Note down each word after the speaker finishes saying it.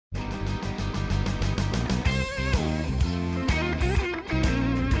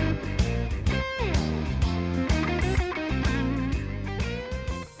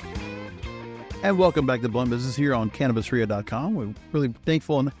And welcome back to Blunt Business here on CannabisRio.com. We're really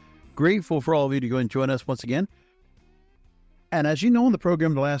thankful and grateful for all of you to go and join us once again. And as you know, in the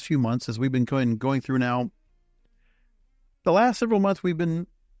program the last few months, as we've been going through now, the last several months, we've been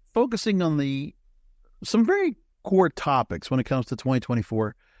focusing on some very core topics when it comes to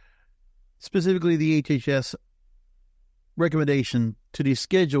 2024, specifically the HHS recommendation to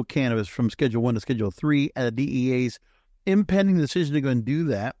deschedule cannabis from Schedule 1 to Schedule 3 and the DEA's impending decision to go and do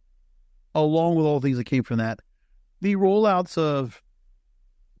that, along with all the things that came from that, the rollouts of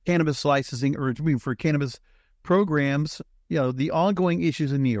cannabis licensing or for cannabis programs, the ongoing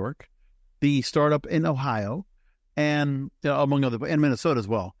issues in New York, the startup in Ohio, and among other, and Minnesota as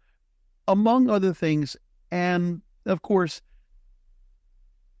well, among other things. And of course,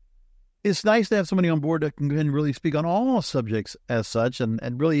 it's nice to have somebody on board that can really speak on all subjects as such,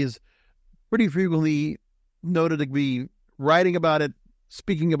 and really is pretty frequently noted to be writing about it,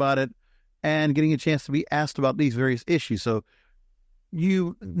 speaking about it, and getting a chance to be asked about these various issues. So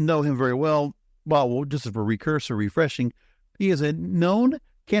you know him very well. Well, just as a refreshing, he is a known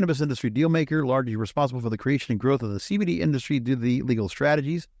cannabis industry dealmaker, largely responsible for the creation and growth of the CBD industry due to the legal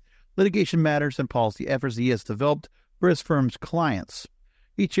strategies, litigation matters, and policy efforts he has developed for his firm's clients.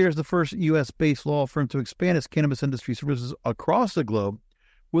 He chairs the first U.S.-based law firm to expand its cannabis industry services across the globe,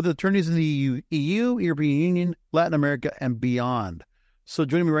 with attorneys in the EU, European Union, Latin America, and beyond. So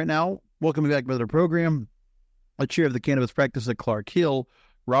joining me right now, welcome back to the program, a chair of the Cannabis Practice at Clark Hill,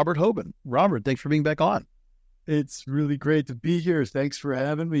 Robert Hoban. Robert, thanks for being back on. It's really great to be here. Thanks for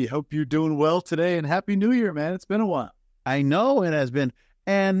having me. Hope you're doing well today, and Happy New Year, man. It's been a while. I know it has been,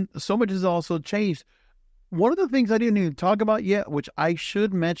 and so much has also changed. One of the things I didn't even talk about yet, which I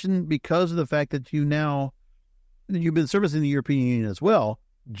should mention because of the fact that you've been servicing the European Union as well,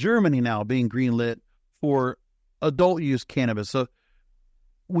 Germany now being greenlit for adult use cannabis. So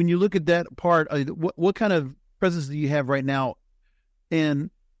when you look at that part, what kind of presence do you have right now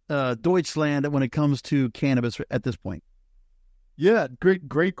in Deutschland when it comes to cannabis at this point? Yeah,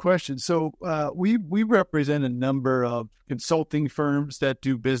 great question. So we represent a number of consulting firms that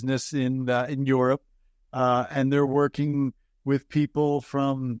do business in Europe, and they're working with people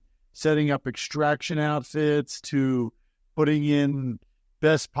from setting up extraction outfits to putting in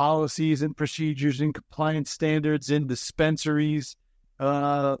best policies and procedures and compliance standards in dispensaries,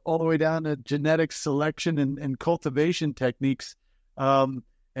 all the way down to genetic selection and cultivation techniques. And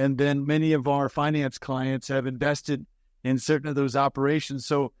then many of our finance clients have invested in certain of those operations.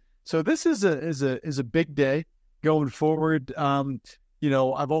 So this is a big day going forward.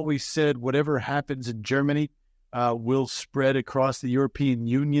 I've always said whatever happens in Germany will spread across the European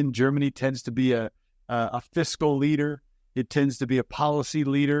Union. Germany tends to be a fiscal leader. It tends to be a policy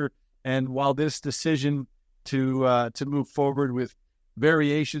leader. And while this decision to move forward with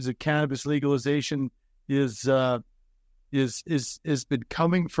variations of cannabis legalization is been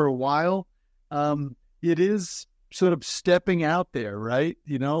coming for a while, it is sort of stepping out there, right?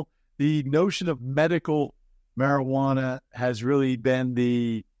 The notion of medical marijuana has really been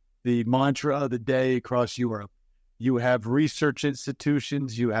the mantra of the day across Europe. You have research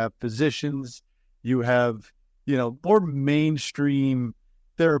institutions, you have physicians, you have, more mainstream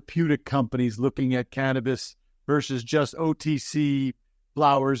therapeutic companies looking at cannabis versus just OTC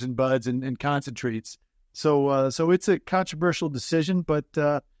flowers and buds and concentrates. So it's a controversial decision, but,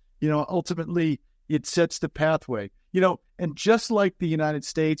 ultimately it sets the pathway, and just like the United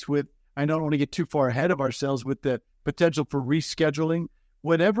States I don't want to get too far ahead of ourselves with the potential for rescheduling.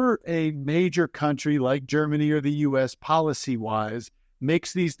 Whenever a major country like Germany or the U.S. policy-wise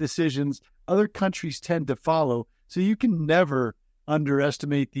makes these decisions, other countries tend to follow. So you can never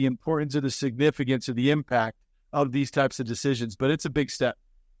underestimate the importance or the significance or the impact of these types of decisions, but it's a big step.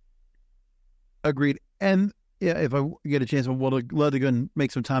 Agreed. And yeah, if I get a chance, I would love to go and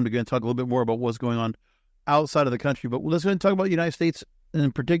make some time to go and talk a little bit more about what's going on outside of the country. But let's go and talk about the United States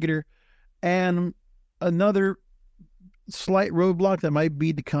in particular. And another slight roadblock that might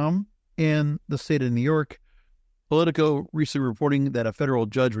be to come in the state of New York. Politico recently reporting that a federal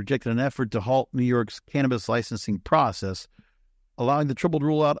judge rejected an effort to halt New York's cannabis licensing process, allowing the troubled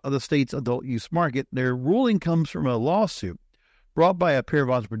rollout of the state's adult use market. Their ruling comes from a lawsuit brought by a pair of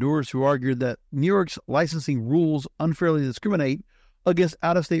entrepreneurs who argued that New York's licensing rules unfairly discriminate against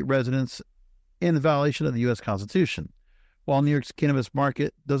out-of-state residents in violation of the U.S. Constitution. While New York's cannabis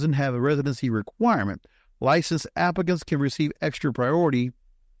market doesn't have a residency requirement, licensed applicants can receive extra priority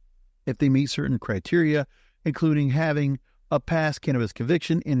if they meet certain criteria, including having a past cannabis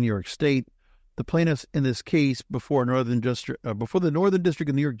conviction in New York State. The plaintiffs in this case before the Northern District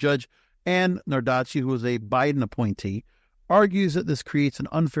of New York Judge Ann Nardacci, who was a Biden appointee, argues that this creates an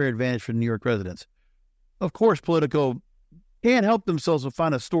unfair advantage for New York residents. Of course, Politico can't help themselves to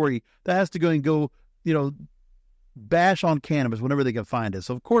find a story that has to go, bash on cannabis whenever they can find it.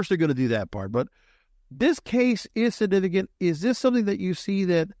 So, of course, they're going to do that part. But this case is significant. Is this something that you see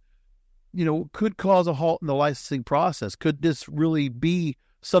that, could cause a halt in the licensing process? Could this really be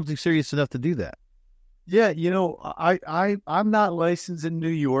something serious enough to do that? Yeah, I'm not licensed in New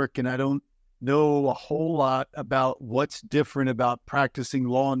York, and I don't know a whole lot about what's different about practicing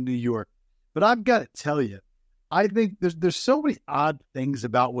law in New York. But I've got to tell you, I think there's so many odd things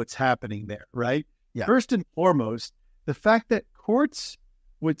about what's happening there, right? Yeah. First and foremost, the fact that courts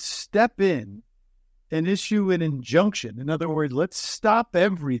would step in and issue an injunction. In other words, let's stop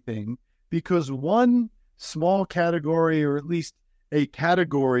everything because one small category, or at least a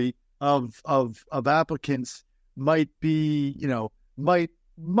category of applicants might be, might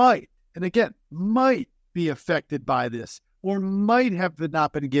be affected by this, or might have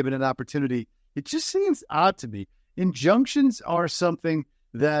not been given an opportunity. It just seems odd to me. Injunctions are something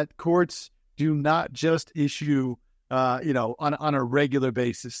that courts do not just issue, on a regular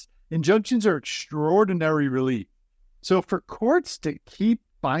basis. Injunctions are extraordinary relief. So for courts to keep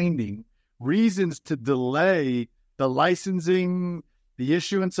finding reasons to delay the licensing, the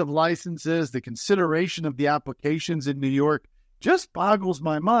issuance of licenses, the consideration of the applications in New York just boggles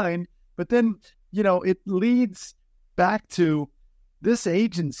my mind. But then, it leads back to this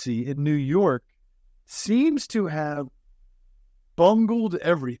agency in New York seems to have bungled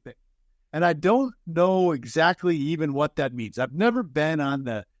everything. And I don't know exactly even what that means. I've never been on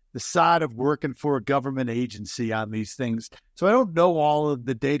the side of working for a government agency on these things. So I don't know all of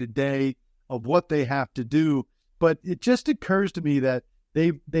the day-to-day of what they have to do. But it just occurs to me that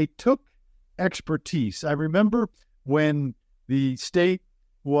they took expertise. I remember when the state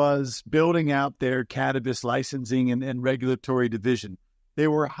was building out their cannabis licensing and regulatory division, they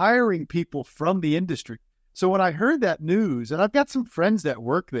were hiring people from the industry. So when I heard that news, and I've got some friends that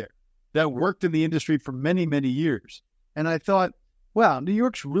work there, that worked in the industry for many, many years, and I thought, wow, New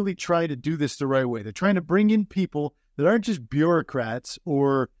York's really trying to do this the right way. They're trying to bring in people that aren't just bureaucrats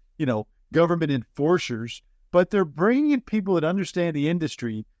or, government enforcers, but they're bringing in people that understand the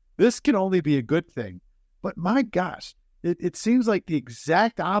industry. This can only be a good thing. But my gosh, it seems like the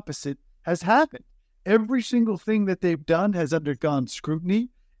exact opposite has happened. Every single thing that they've done has undergone scrutiny.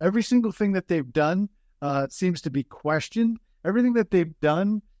 Every single thing that they've done seems to be questioned. Everything that they've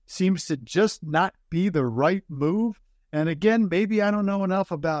done seems to just not be the right move. And again, maybe I don't know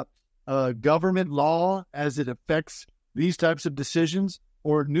enough about government law as it affects these types of decisions,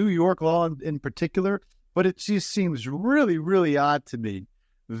 or New York law in particular, but it just seems really, really odd to me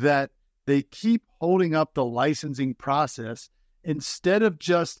that they keep holding up the licensing process instead of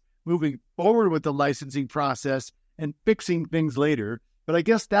just moving forward with the licensing process and fixing things later. But I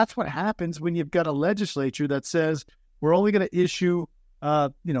guess that's what happens when you've got a legislature that says we're only going to issue,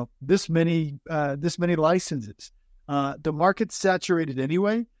 this many licenses. The market's saturated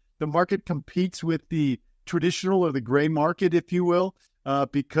anyway. The market competes with the traditional or the gray market, if you will,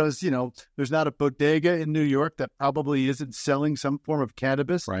 because, there's not a bodega in New York that probably isn't selling some form of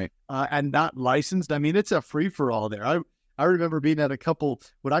cannabis, right, and not licensed. I mean, it's a free-for-all there. I remember being at a couple,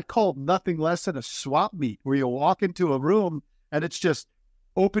 what I call nothing less than a swap meet, where you walk into a room and it's just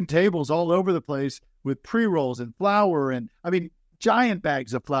open tables all over the place with pre-rolls and flour and, giant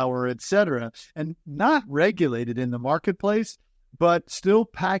bags of flour, et cetera, and not regulated in the marketplace, but still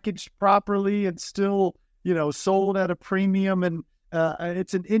packaged properly and still, sold at a premium. And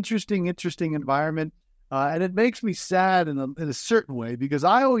it's an interesting environment. And it makes me sad in a certain way, because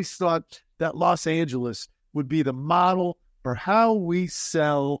I always thought that Los Angeles would be the model for how we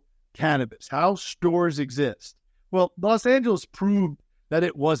sell cannabis, how stores exist. Well, Los Angeles proved that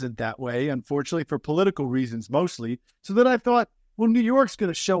it wasn't that way, unfortunately, for political reasons mostly. So then I thought, well, New York's going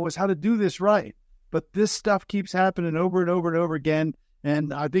to show us how to do this right. But this stuff keeps happening over and over and over again.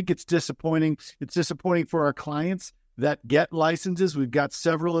 And I think it's disappointing. It's disappointing for our clients that get licenses. We've got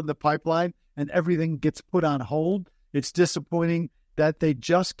several in the pipeline, and everything gets put on hold. It's disappointing that they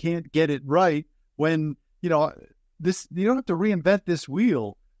just can't get it right when, you don't have to reinvent this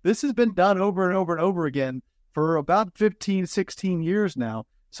wheel. This has been done over and over and over again for about 15, 16 years now.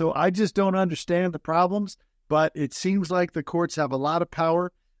 So I just don't understand the problems, but it seems like the courts have a lot of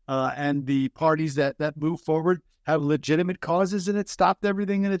power, and the parties that move forward have legitimate causes, and it stopped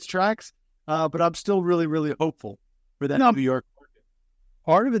everything in its tracks. But I'm still really, really hopeful for that New York market.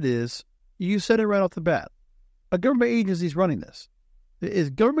 Part of it is, you said it right off the bat, a government agency is running this. It is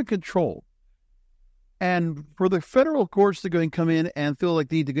government controlled. And for the federal courts to go and come in and feel like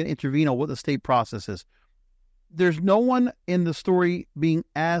they need to intervene on what the state process is, there's no one in the story being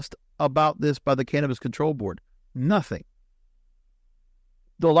asked about this by the Cannabis Control Board. Nothing.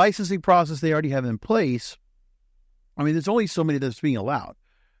 The licensing process they already have in place, I mean, there's only so many that's being allowed.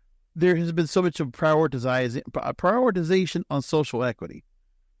 There has been so much of prioritization on social equity.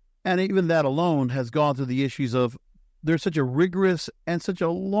 And even that alone has gone through the issues of there's such a rigorous and such a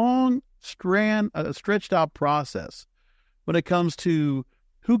long stretched out process when it comes to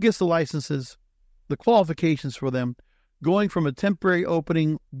who gets the licenses, the qualifications for them, going from a temporary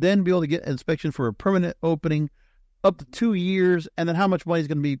opening, then be able to get inspection for a permanent opening, up to 2 years, and then how much money is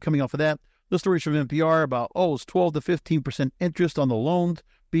going to be coming off of that. The stories from NPR about, it's 12 to 15% interest on the loans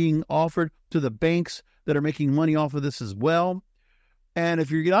being offered to the banks that are making money off of this as well. And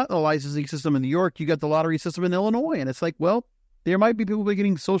if you're not in the licensing system in New York, you got the lottery system in Illinois. And it's like, well, there might be people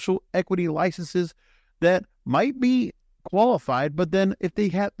getting social equity licenses that might be qualified, but then if they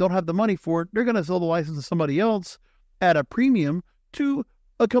don't have the money for it, they're going to sell the license to somebody else at a premium to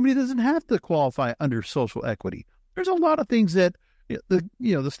a company that doesn't have to qualify under social equity. There's a lot of things that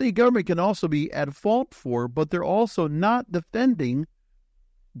the state government can also be at fault for, but they're also not defending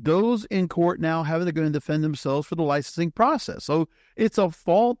those in court now having to go and defend themselves for the licensing process. So it's a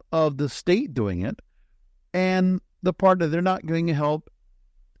fault of the state doing it, and the part that they're not going to help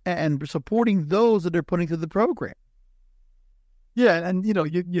and supporting those that they're putting through the program. Yeah, and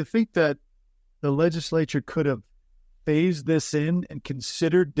you think that the legislature could have phased this in and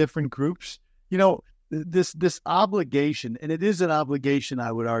considered different groups. This obligation, and it is an obligation,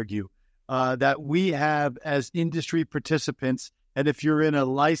 I would argue, that we have as industry participants. And if you're in a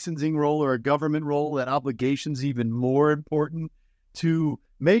licensing role or a government role, that obligation's even more important to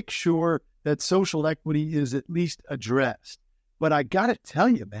make sure that social equity is at least addressed. But I got to tell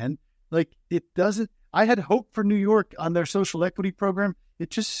you, man, it doesn't. I had hope for New York on their social equity program.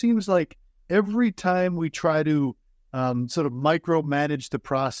 It just seems like every time we try to sort of micromanage the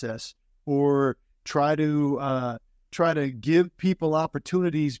process or try to give people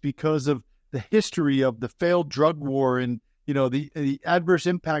opportunities because of the history of the failed drug war and the adverse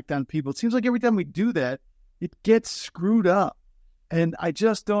impact on people. It seems like every time we do that, it gets screwed up. And I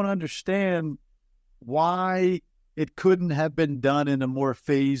just don't understand why it couldn't have been done in a more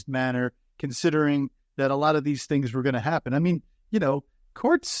phased manner, considering that a lot of these things were going to happen. I mean,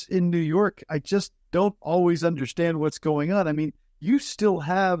 courts in New York, I just don't always understand what's going on. I mean, you still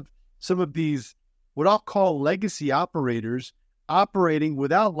have some of these, what I'll call legacy operators, operating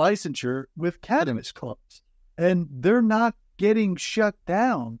without licensure with cannabis clubs. And they're not getting shut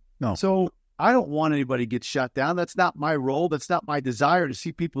down. No. So I don't want anybody to get shut down. That's not my role. That's not my desire to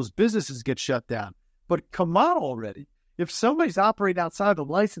see people's businesses get shut down. But come on already. If somebody's operating outside the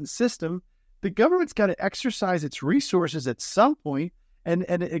licensed system, the government's got to exercise its resources at some point and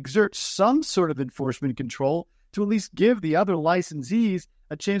exert some sort of enforcement control to at least give the other licensees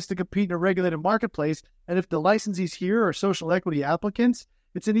a chance to compete in a regulated marketplace. And if the licensees here are social equity applicants,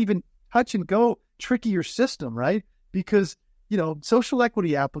 it's an even touch and go trickier system, right? Because, social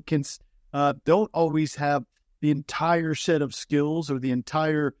equity applicants don't always have the entire set of skills or the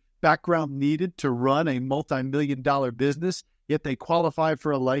entire background needed to run a multi-million-dollar business, yet they qualify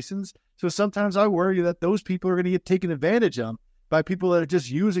for a license. So sometimes I worry that those people are going to get taken advantage of by people that are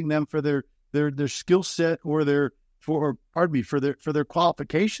just using them for their skill set or for their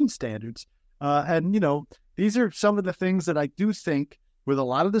qualification standards. These are some of the things that I do think with a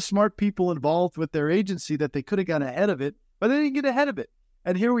lot of the smart people involved with their agency that they could have gotten ahead of it, but they didn't get ahead of it.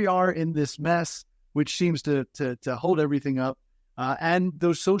 And here we are in this mess, which seems to hold everything up. And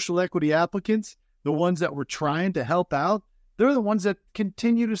those social equity applicants, the ones that were trying to help out, they're the ones that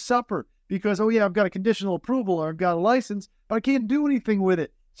continue to suffer because, I've got a conditional approval or I've got a license, but I can't do anything with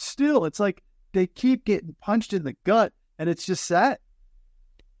it. Still, it's like they keep getting punched in the gut, and it's just sad.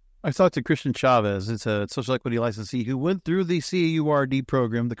 I talked to Christian Chavez. It's a social equity licensee who went through the CAURD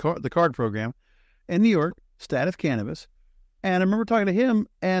program, the card program in New York, Stat of Cannabis. And I remember talking to him,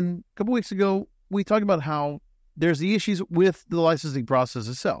 and a couple weeks ago, we talked about how there's the issues with the licensing process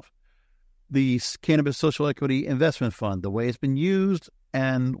itself. The Cannabis Social Equity Investment Fund, the way it's been used,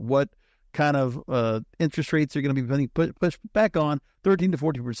 and what kind of interest rates are going to be pushed back on, 13 to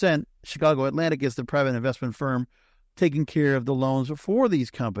 14%. Chicago Atlantic is the private investment firm taking care of the loans for these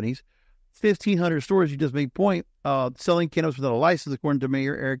companies. 1,500 stores, you just made point, selling cannabis without a license, according to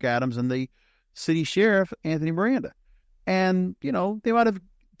Mayor Eric Adams and the city sheriff, Anthony Miranda. And, they might have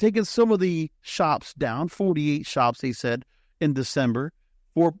taken some of the shops down, 48 shops, they said, in December,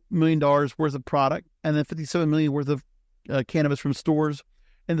 $4 million worth of product, and then $57 million worth of cannabis from stores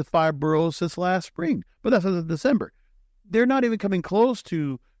in the 5 boroughs since last spring. But that's in December. They're not even coming close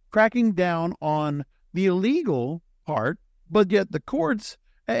to cracking down on the illegal part, but yet the courts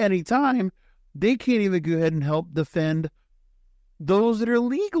at any time, they can't even go ahead and help defend those that are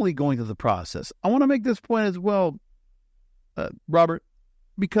legally going through the process. I want to make this point as well, Robert,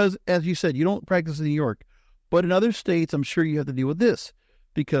 because as you said, you don't practice in New York, but in other states, I'm sure you have to deal with this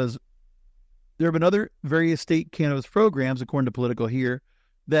because there have been other various state cannabis programs, according to Politico here,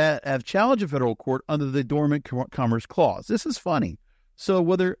 that have challenged a federal court under the Dormant Commerce Clause. This is funny. So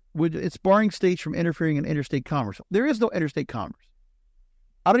it's barring states from interfering in interstate commerce. There is no interstate commerce.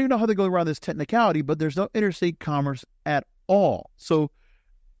 I don't even know how they go around this technicality, but there's no interstate commerce at all. So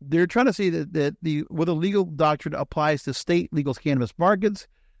they're trying to say that the legal doctrine applies to state legal cannabis markets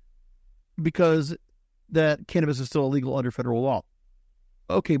because that cannabis is still illegal under federal law.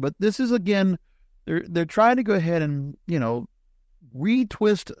 Okay, but this is again, they're trying to go ahead and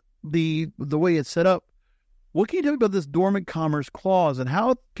retwist the way it's set up. What can you tell me about this Dormant Commerce Clause, and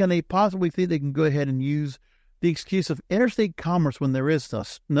how can they possibly think they can go ahead and use the excuse of interstate commerce when there is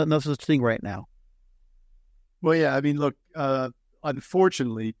no such thing right now? Well, yeah, I mean, look,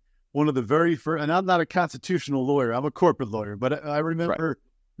 unfortunately, one of the very first, and I'm not a constitutional lawyer, I'm a corporate lawyer, but I remember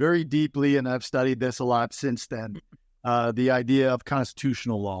very deeply, and I've studied this a lot since then, the idea of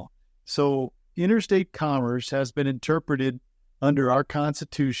constitutional law. So interstate commerce has been interpreted under our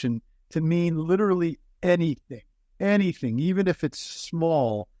Constitution to mean literally anything, even if it's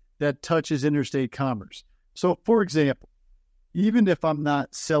small, that touches interstate commerce. So, for example, even if I'm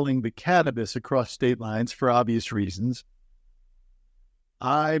not selling the cannabis across state lines for obvious reasons,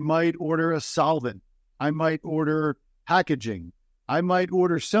 I might order a solvent. I might order packaging. I might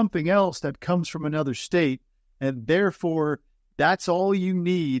order something else that comes from another state, and therefore that's all you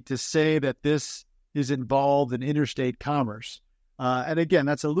need to say that this is involved in interstate commerce. And again,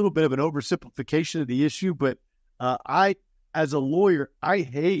 that's a little bit of an oversimplification of the issue, but I, as a lawyer, I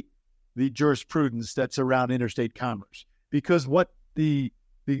hate the jurisprudence that's around interstate commerce, because what the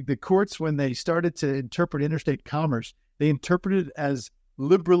courts, when they started to interpret interstate commerce, they interpreted it as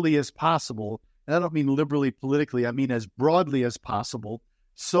liberally as possible. And I don't mean liberally politically, I mean as broadly as possible,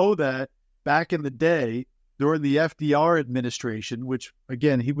 so that back in the day, during the FDR administration, which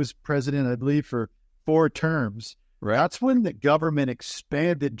again, he was president, I believe, for 4 terms, right? That's when the government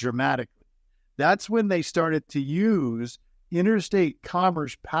expanded dramatically. That's when they started to use interstate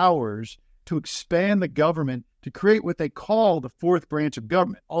commerce powers to expand the government to create what they call the fourth branch of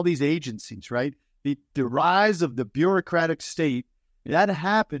government, all these agencies, right? The rise of the bureaucratic state, that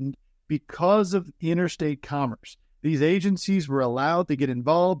happened because of interstate commerce. These agencies were allowed to get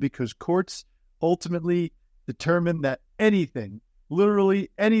involved because courts ultimately determined that anything, literally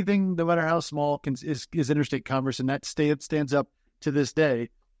anything, no matter how small, is interstate commerce, and that stands up to this day.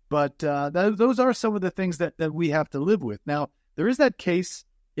 But those are some of the things that we have to live with. Now, there is that case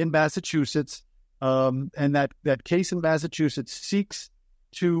in Massachusetts, and that case in Massachusetts seeks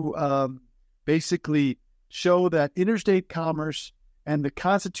to basically show that interstate commerce and the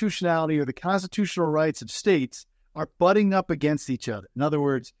constitutionality or the constitutional rights of states are butting up against each other. In other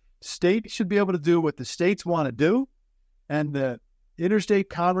words, states should be able to do what the states want to do, and the Interstate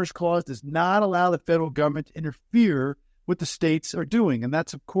Commerce Clause does not allow the federal government to interfere with the states are doing. And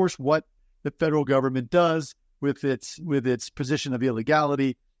that's, of course, what the federal government does with its position of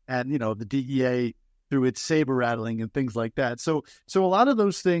illegality and, the DEA through its saber rattling and things like that. So a lot of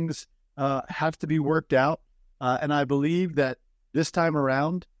those things have to be worked out. And I believe that this time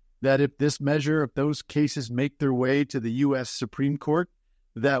around, that if those cases make their way to the U.S. Supreme Court,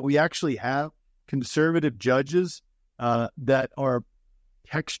 that we actually have conservative judges that are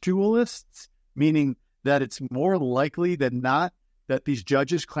textualists, meaning that it's more likely than not that these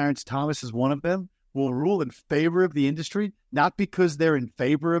judges, Clarence Thomas is one of them, will rule in favor of the industry, not because they're in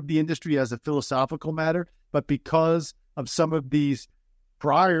favor of the industry as a philosophical matter, but because of some of these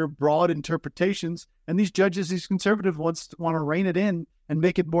prior broad interpretations. And these judges, these conservative ones, want to rein it in and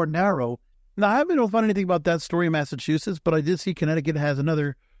make it more narrow. Now, I haven't found anything about that story in Massachusetts, but I did see Connecticut has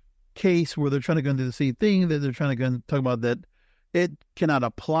another case where they're trying to go into the same thing, that they're trying to go and talk about that it cannot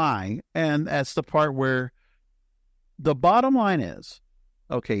apply. And that's the part where the bottom line is,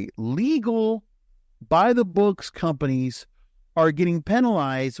 okay, legal by the books companies are getting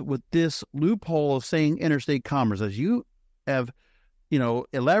penalized with this loophole of saying interstate commerce, as you have,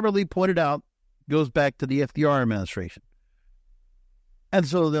 elaborately pointed out, goes back to the FDR administration. And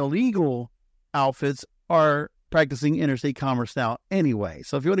so the legal outfits are practicing interstate commerce now anyway.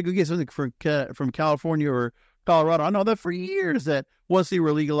 So if you want to go get something from California or Colorado, I know that for years that once they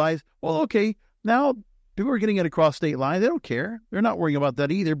were legalized, well, okay, now people are getting it across state lines. They don't care. They're not worrying about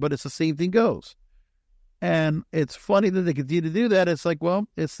that either, but it's the same thing goes. And it's funny that they continue to do that. It's like, well,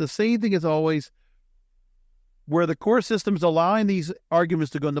 it's the same thing as always. where the court system's allowing these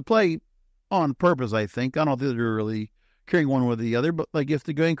arguments to go into play on purpose, I think. I don't think they're really carrying one with the other, but like if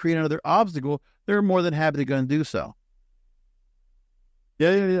they go and create another obstacle, they're more than happy to go and do so.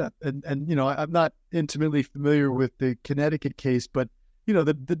 Yeah. And you know, I'm not intimately familiar with the Connecticut case, but, you know,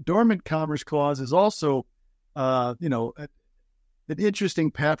 the Dormant Commerce Clause is also, you know, an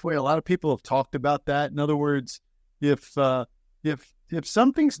interesting pathway. A lot of people have talked about that. In other words, if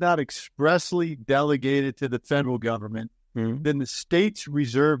something's not expressly delegated to the federal government, then the states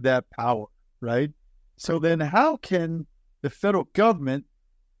reserve that power, right? So then how can the federal government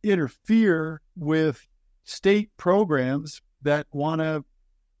interfere with state programs that want to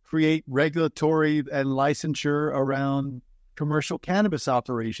create regulatory and licensure around commercial cannabis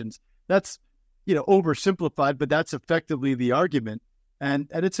operations? That's, you know, oversimplified, but that's effectively the argument. And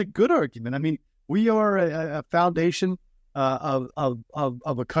it's a good argument. I mean, we are a foundation of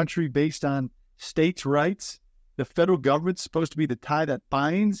a country based on states' rights. The federal government's supposed to be the tie that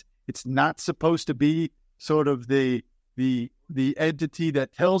binds. It's not supposed to be sort of the entity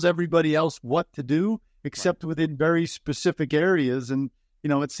that tells everybody else what to do, except within very specific areas. And, you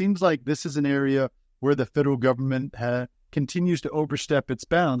know, it seems like this is an area where the federal government continues to overstep its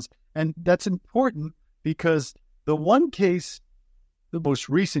bounds. And that's important because the one case, the most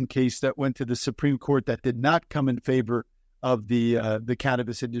recent case that went to the Supreme Court that did not come in favor of the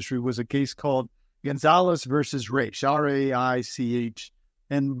cannabis industry was a case called Gonzalez versus Raich, R-A-I-C-H.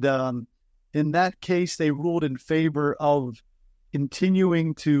 And in that case, they ruled in favor of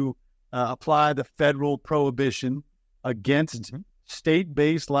continuing to apply the federal prohibition against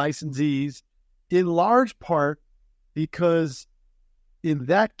state-based licensees, in large part because in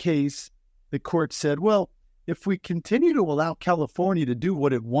that case, the court said, well, if we continue to allow California to do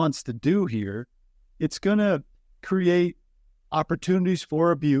what it wants to do here, it's going to create opportunities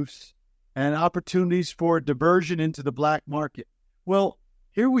for abuse and opportunities for diversion into the black market. Well,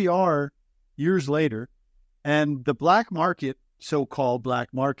 here we are years later, and the black market, so-called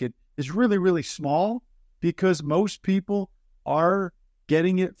black market, is really, really small because most people are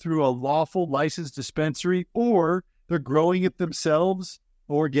getting it through a lawful licensed dispensary, or they're growing it themselves,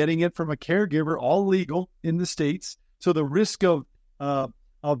 or getting it from a caregiver, all legal in the states. So the risk of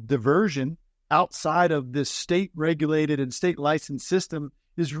diversion outside of this state-regulated and state-licensed system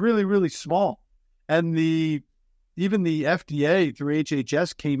is really, really small. And even the FDA through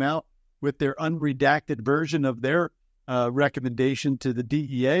HHS came out with their unredacted version of their recommendation to the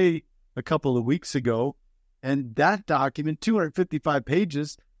DEA a couple of weeks ago. And that document, 255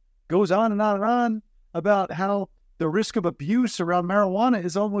 pages, goes on and on and on about how the risk of abuse around marijuana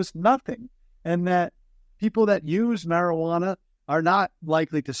is almost nothing, and that people that use marijuana are not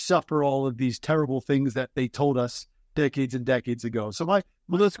likely to suffer all of these terrible things that they told us decades and decades ago. So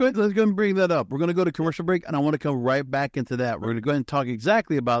let's go and bring that up. We're going to go to commercial break, and I want to come right back into that. We're going to go ahead and talk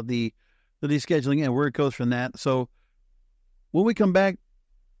exactly about the descheduling and where it goes from that. So when we come back,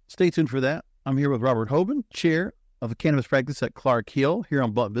 stay tuned for that. I'm here with Robert Hoban, chair of Cannabis Practice at Clark Hill, here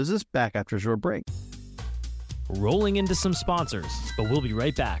on Blunt Business, back after a short break. Rolling into some sponsors, but we'll be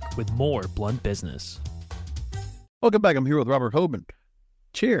right back with more Blunt Business. Welcome back. I'm here with Robert Hoban,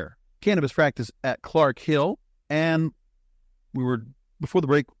 chair, Cannabis Practice at Clark Hill. And before the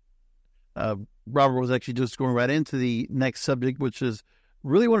break, Robert was actually just going right into the next subject, which is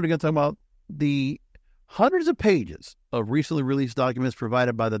really wanted to talk about the hundreds of pages of recently released documents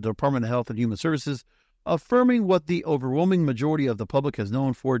provided by the Department of Health and Human Services, affirming what the overwhelming majority of the public has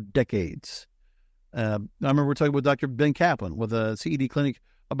known for decades. I remember we were talking with Dr. Ben Kaplan with a CED clinic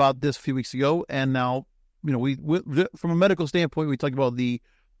about this a few weeks ago, and now, you know, we from a medical standpoint, we talked about the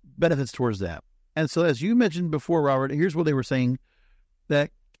benefits towards that. And so, as you mentioned before, Robert, here's what they were saying,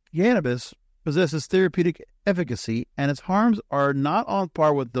 that cannabis possesses therapeutic efficacy, and its harms are not on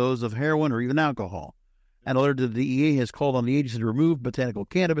par with those of heroin or even alcohol. An alert to the DEA has called on the agency to remove botanical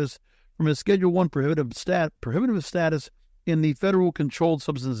cannabis from its Schedule I prohibitive status in the Federal Controlled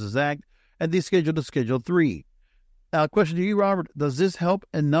Substances Act and descheduled to Schedule III. Now, question to you, Robert, does this help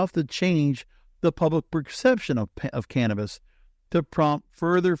enough to change the public perception of cannabis to prompt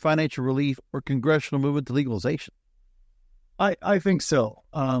further financial relief or congressional movement to legalization? I think so.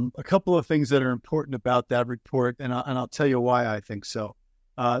 A couple of things that are important about that report, and I'll tell you why I think so.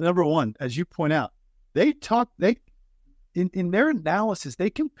 Number one, as you point out, in their analysis,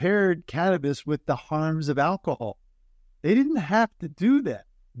 they compared cannabis with the harms of alcohol. They didn't have to do that.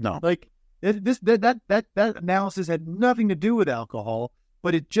 No. Like that analysis had nothing to do with alcohol,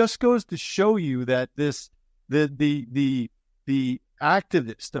 but it just goes to show you that the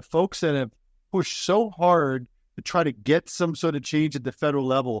activists, the folks that have pushed so hard to try to get some sort of change at the federal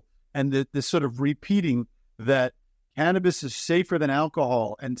level, and this sort of repeating that cannabis is safer than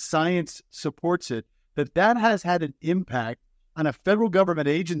alcohol and science supports it, that has had an impact on a federal government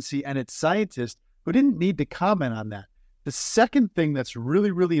agency and its scientists who didn't need to comment on that. The second thing that's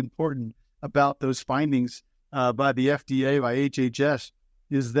really, really important about those findings by the FDA, by HHS,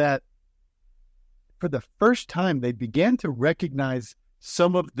 is that for the first time, they began to recognize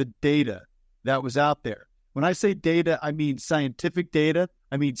some of the data that was out there. When I say data, I mean scientific data,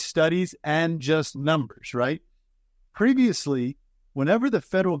 I mean studies and just numbers, right? Previously, whenever the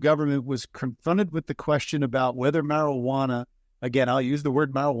federal government was confronted with the question about whether marijuana, again, I'll use the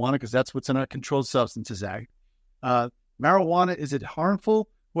word marijuana because that's what's in our Controlled Substances Act. Marijuana, is it harmful?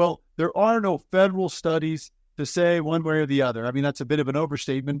 Well, there are no federal studies to say one way or the other. I mean, that's a bit of an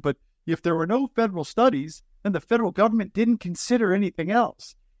overstatement, but if there were no federal studies, then the federal government didn't consider anything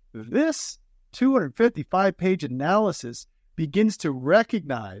else. This 255-page analysis begins to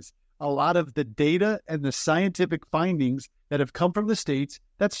recognize a lot of the data and the scientific findings that have come from the states.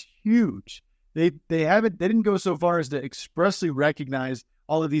 That's huge. They didn't go so far as to expressly recognize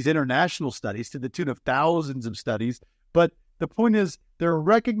all of these international studies to the tune of thousands of studies. But the point is, they're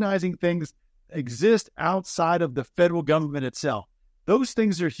recognizing things exist outside of the federal government itself. Those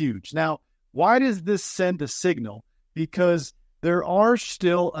things are huge. Now, why does this send a signal? Because there are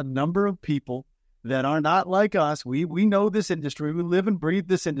still a number of people that are not like us. We know this industry. We live and breathe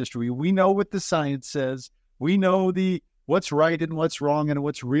this industry. We know what the science says. We know what's right and what's wrong and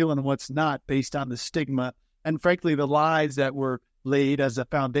what's real and what's not based on the stigma and, frankly, the lies that were laid as a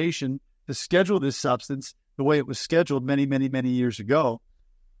foundation to schedule this substance the way it was scheduled many, many, many years ago.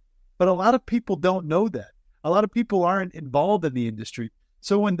 But a lot of people don't know that. A lot of people aren't involved in the industry.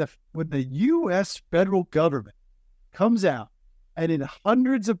 So when the U.S. federal government comes out and in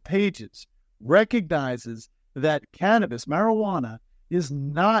hundreds of pages recognizes that cannabis, marijuana, is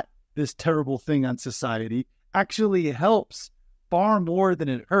not this terrible thing on society, actually helps far more than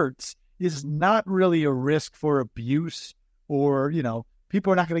it hurts, is not really a risk for abuse or,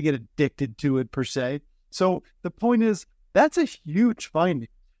 people are not going to get addicted to it per se. So the point is, that's a huge finding.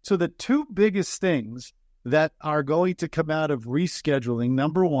 So the two biggest things that are going to come out of rescheduling,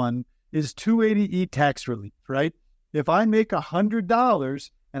 number one, is 280E tax relief, right? If I make $100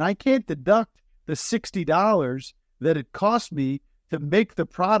 and I can't deduct the $60 that it cost me to make the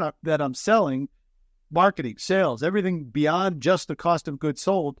product that I'm selling, marketing, sales, everything beyond just the cost of goods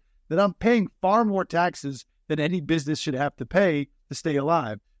sold, then I'm paying far more taxes than any business should have to pay to stay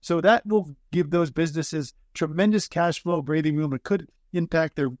alive. So that will give those businesses tremendous cash flow breathing room. It could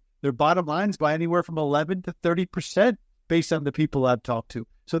impact their bottom lines by anywhere from 11 to 30% based on the people I've talked to.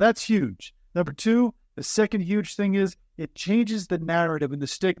 So that's huge. Number two, the second huge thing is it changes the narrative and the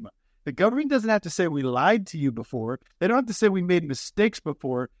stigma. The government doesn't have to say we lied to you before. They don't have to say we made mistakes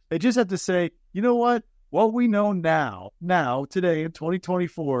before. They just have to say, you know what? What we know now, today in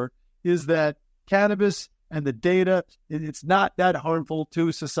 2024, is that cannabis and the data, it's not that harmful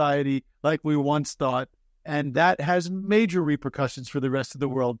to society like we once thought. And that has major repercussions for the rest of the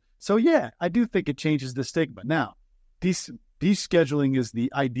world. So yeah, I do think it changes the stigma. Now, descheduling is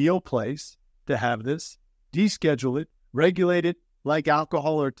the ideal place to have this. Deschedule it, regulate it like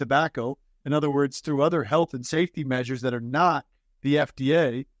alcohol or tobacco. In other words, through other health and safety measures that are not the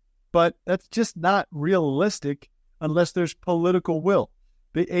FDA. But that's just not realistic unless there's political will.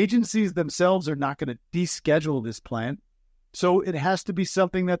 The agencies themselves are not going to deschedule this plant. So it has to be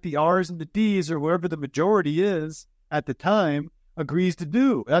something that the R's and the D's or wherever the majority is at the time agrees to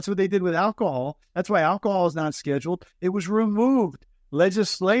do. That's what they did with alcohol. That's why alcohol is not scheduled. It was removed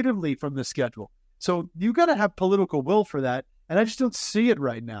legislatively from the schedule. So you got to have political will for that. And I just don't see it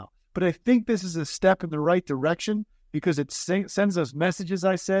right now. But I think this is a step in the right direction because it sends us messages,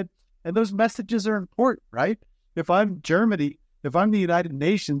 I said, and those messages are important, right? If I'm Germany, if I'm the United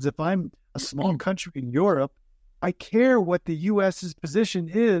Nations, if I'm a small country in Europe, I care what the U.S.'s position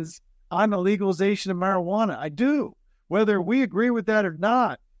is on the legalization of marijuana. I do. Whether we agree with that or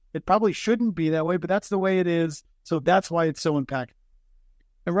not, it probably shouldn't be that way, but that's the way it is. So that's why it's so impactful.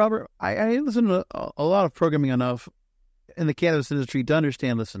 And Robert, I listen to a lot of programming enough in the cannabis industry to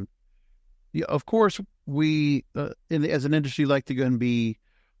understand, listen, of course, we as an industry like to go and be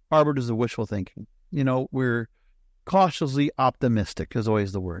arbiters of wishful thinking. We're cautiously optimistic is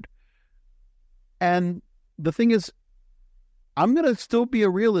always the word. And the thing is, I'm going to still be a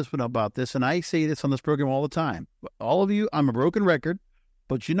realist about this, and I say this on this program all the time. All of you, I'm a broken record,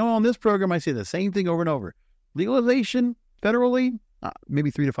 but on this program, I say the same thing over and over. Legalization, federally, maybe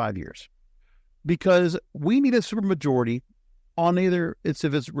 3 to 5 years. Because we need a supermajority on if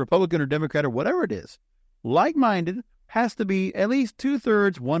it's Republican or Democrat or whatever it is, like-minded, has to be at least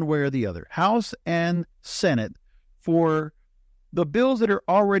 2/3 one way or the other, House and Senate, for the bills that are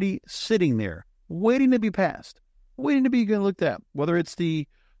already sitting there, waiting to be passed, waiting to be looked at, whether it's the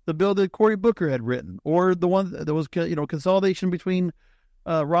bill that Cory Booker had written, or the one that was, consolidation between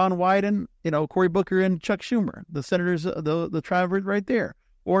Ron Wyden and, Cory Booker and Chuck Schumer, the senators, the triumvirate right there,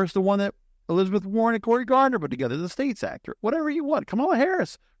 or it's the one that Elizabeth Warren and Cory Gardner put together, the States Act, or whatever you want. Kamala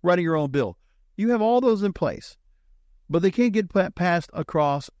Harris writing your own bill. You have all those in place, but they can't get passed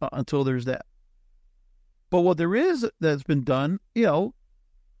across until there's that. But what there is that's been done,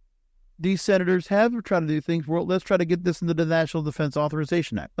 these senators have tried to do things. Well, let's try to get this into the National Defense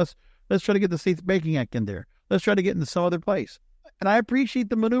Authorization Act. Let's try to get the Safe Banking Act in there. Let's try to get into some other place. And I appreciate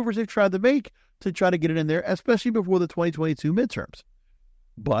the maneuvers they've tried to make to try to get it in there, especially before the 2022 midterms.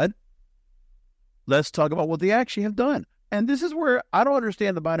 But let's talk about what they actually have done. And this is where I don't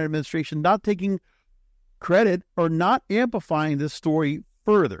understand the Biden administration not taking credit or not amplifying this story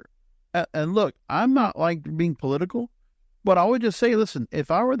further. And look, I'm not being political, but I would just say, listen, if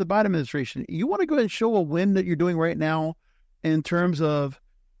I were the Biden administration, you want to go ahead and show a win that you're doing right now in terms of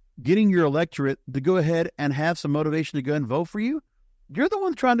getting your electorate to go ahead and have some motivation to go ahead and vote for you. You're the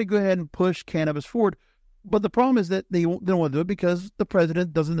one trying to go ahead and push cannabis forward. But the problem is that they don't want to do it because the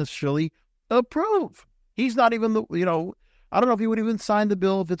president doesn't necessarily approve. He's not even I don't know if he would even sign the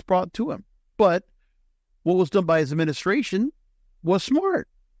bill if it's brought to him. But what was done by his administration was smart.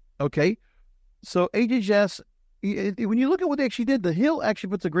 Okay, so HHS, when you look at what they actually did, the Hill actually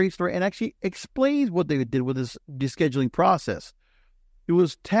puts a great story and actually explains what they did with this descheduling process. It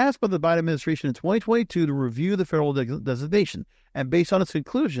was tasked by the Biden administration in 2022 to review the federal designation, and based on its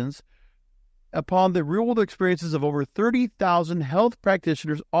conclusions, upon the real-world experiences of over 30,000 health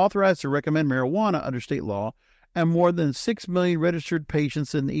practitioners authorized to recommend marijuana under state law, and more than 6 million registered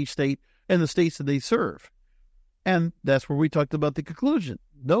patients in each state and the states that they serve. And that's where we talked about the conclusion.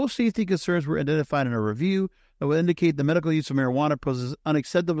 No safety concerns were identified in a review that would indicate the medical use of marijuana poses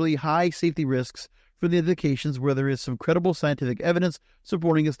unacceptably high safety risks for the indications where there is some credible scientific evidence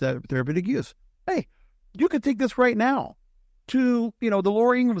supporting its therapeutic use. Hey, you could take this right now to, the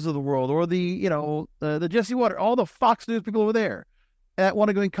Laura Ingrams of the world, or the Jesse Water, all the Fox News people over there that want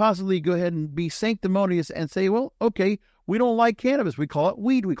to go and constantly go ahead and be sanctimonious and say, well, okay, we don't like cannabis. We call it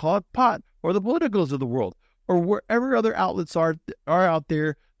weed. We call it pot, or the politicals of the world, or wherever other outlets are out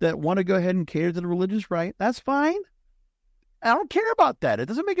there that want to go ahead and cater to the religious right. That's fine. I don't care about that. It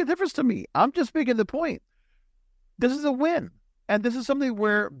doesn't make a difference to me. I'm just making the point. This is a win. And this is something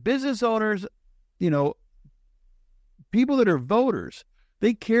where business owners, people that are voters,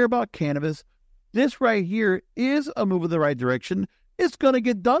 they care about cannabis. This right here is a move in the right direction. It's going to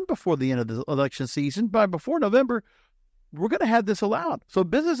get done before the end of the election season. Before November, we're going to have this allowed. So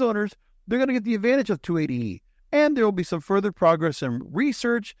business owners, they're going to get the advantage of 280E. And there will be some further progress in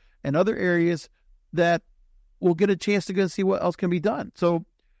research and other areas that we'll get a chance to go and see what else can be done. So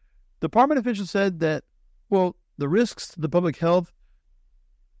department officials said that, the risks to the public health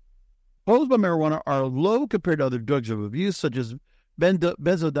posed by marijuana are low compared to other drugs of abuse, such as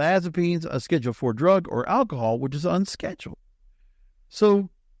benzodiazepines, a Schedule 4 drug, or alcohol, which is unscheduled. So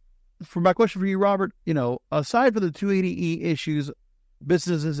for my question for you, Robert, aside from the 280E issues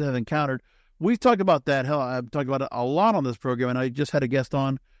businesses have encountered, we've talked about that. Hell, I've talked about it a lot on this program, and I just had a guest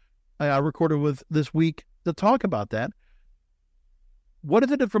on I recorded with this week to talk about that. What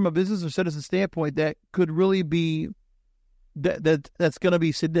is it from a business or citizen standpoint that could really be that's going to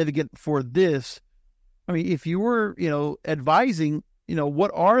be significant for this? I mean, if you were, advising,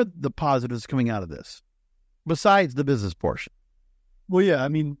 what are the positives coming out of this besides the business portion? Well, yeah, I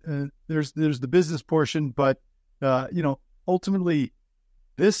mean, there's the business portion, but ultimately,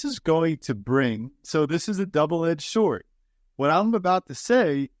 this is going to bring. So this is a double-edged sword. What I'm about to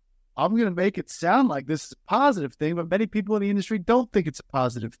say, I'm going to make it sound like this is a positive thing, but many people in the industry don't think it's a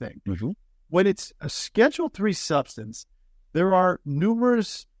positive thing. Mm-hmm. When it's a Schedule 3 substance, there are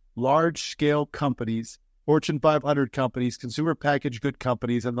numerous large-scale companies, Fortune 500 companies, consumer packaged good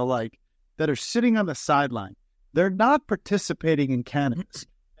companies, and the like, that are sitting on the sideline. They're not participating in cannabis.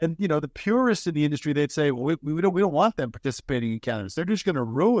 And, the purists in the industry, they'd say, well, we don't want them participating in cannabis. They're just going to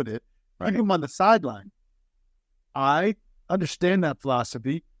ruin it, keep them on the sideline. I understand that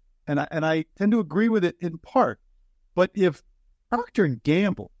philosophy, and I tend to agree with it in part. But if Procter &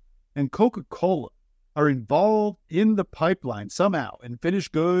 Gamble and Coca-Cola are involved in the pipeline somehow in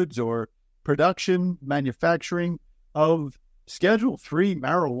finished goods or production, manufacturing of Schedule 3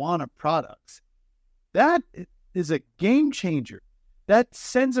 marijuana products, that is a game changer. That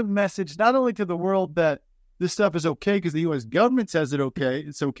sends a message not only to the world that this stuff is okay because the U.S. government says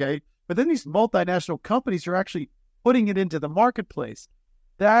it's okay, but then these multinational companies are actually putting it into the marketplace.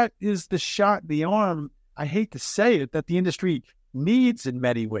 That is the shot in the arm, I hate to say it, that the industry needs in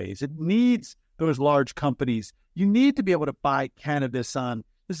many ways. It needs those large companies. You need to be able to buy cannabis on,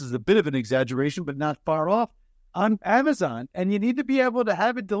 this is a bit of an exaggeration, but not far off, on Amazon. And you need to be able to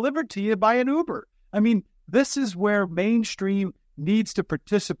have it delivered to you by an Uber. I mean, this is where mainstream needs to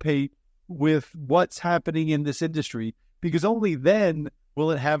participate with what's happening in this industry, because only then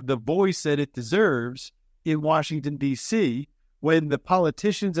will it have the voice that it deserves in Washington, D.C., when the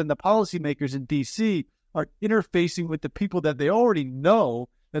politicians and the policymakers in D.C. are interfacing with the people that they already know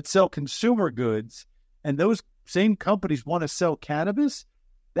that sell consumer goods, and those same companies want to sell cannabis.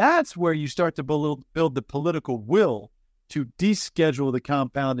 That's where you start to build the political will to deschedule the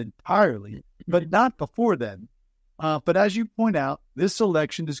compound entirely, but not before then. But as you point out, this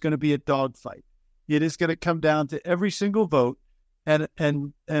election is going to be a dogfight. It is going to come down to every single vote. And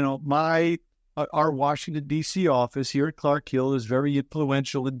our Washington, D.C. office here at Clark Hill is very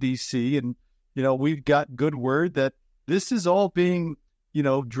influential in D.C. And, we've got good word that this is all being,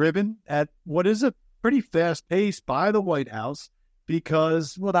 driven at what is a pretty fast pace by the White House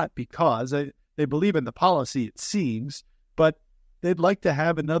because, well, not because, they believe in the policy, it seems, but they'd like to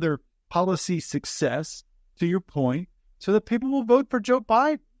have another policy success, to your point, so that people will vote for Joe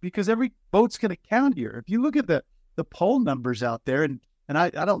Biden, because every vote's going to count here. If you look at the poll numbers out there, and I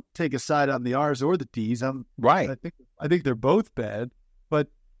don't take a side on the R's or the D's. Right. I think they're both bad, but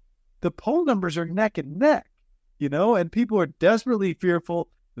the poll numbers are neck and neck, and people are desperately fearful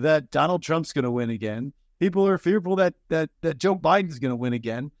that Donald Trump's going to win again. People are fearful that Joe Biden's going to win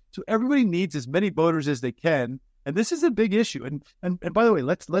again. So everybody needs as many voters as they can, and this is a big issue. And by the way,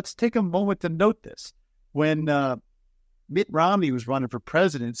 let's take a moment to note this. When Mitt Romney was running for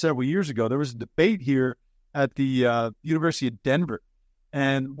president several years ago, there was a debate here at the University of Denver.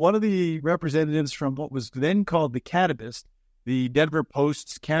 And one of the representatives from what was then called the Cannabis, the Denver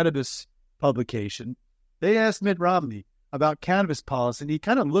Post's cannabis publication, they asked Mitt Romney about cannabis policy, and he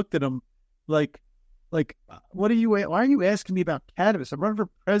kind of looked at him like, why are you asking me about cannabis? I'm running for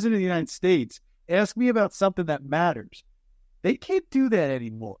president of the United States. Ask me about something that matters. They can't do that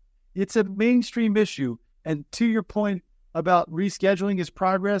anymore. It's a mainstream issue. And to your point about rescheduling is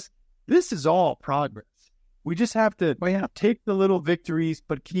progress, this is all progress. We just have to take the little victories,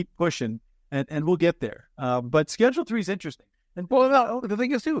 but keep pushing, and we'll get there. But Schedule 3 is interesting. And the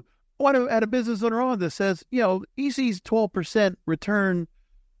thing is, too, I want to add a business owner on that says, EC's 12% return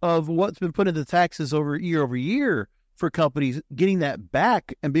of what's been put into taxes over year for companies, getting that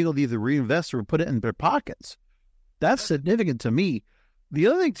back and being able to either reinvest or put it in their pockets. That's significant to me. The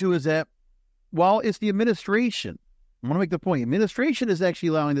other thing, too, is that while it's the administration, I want to make the point, administration is actually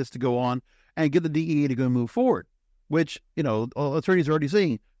allowing this to go on and get the DEA to go move forward, which, attorneys are already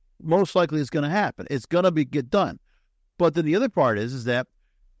saying most likely is going to happen. It's going to get done. But then the other part is that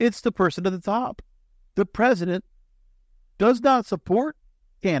it's the person at the top. The president does not support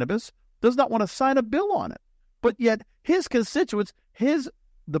cannabis, does not want to sign a bill on it. But yet his constituents,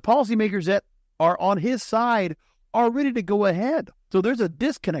 the policymakers that are on his side are ready to go ahead. So there's a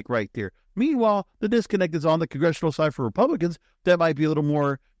disconnect right there. Meanwhile, the disconnect is on the congressional side for Republicans that might be a little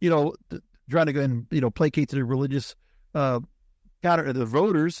more, trying to go and, placate to the religious counter to the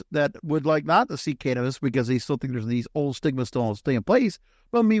voters that would like not to see cannabis because they still think there's these old stigmas still stay in place.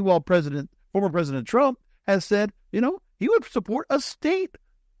 But meanwhile, former President Trump has said, he would support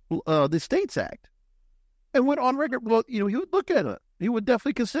the States Act, and went on record. Well, he would look at it. He would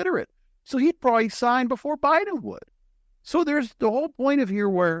definitely consider it. So he'd probably sign before Biden would. So there's the whole point of here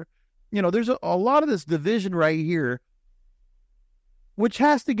where, there's a lot of this division right here, which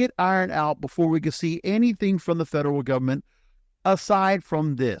has to get ironed out before we can see anything from the federal government aside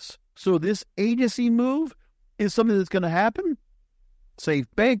from this. So this agency move is something that's going to happen. Safe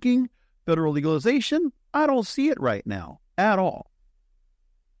banking, federal legalization, I don't see it right now at all.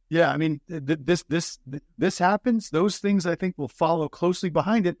 Yeah, I mean, this happens. Those things, I think, will follow closely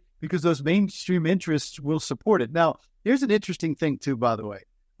behind it because those mainstream interests will support it. Now, here's an interesting thing, too, by the way,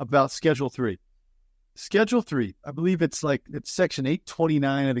 about Schedule 3. Schedule 3, I believe it's Section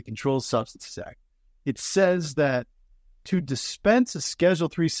 829 of the Controlled Substances Act. It says that to dispense a Schedule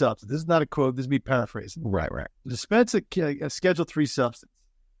 3 substance, this is not a quote, this is me paraphrasing. Right. Dispense a Schedule 3 substance.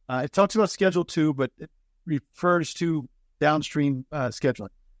 It talks about Schedule 2, but it refers to downstream scheduling.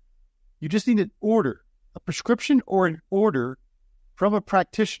 You just need an order, a prescription or an order from a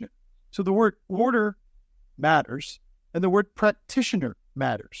practitioner. So the word order matters, and the word practitioner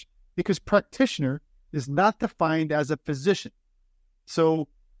matters, because practitioner is not defined as a physician. So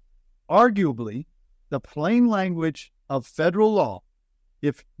arguably, the plain language of federal law,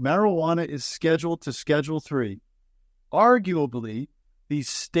 if marijuana is scheduled to Schedule 3, arguably, these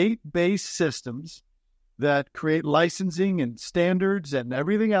state-based systems that create licensing and standards and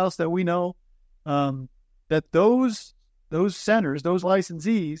everything else that we know, that those centers, those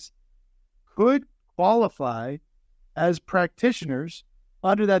licensees, could qualify as practitioners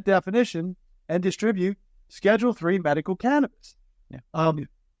under that definition and distribute Schedule III medical cannabis. Yeah.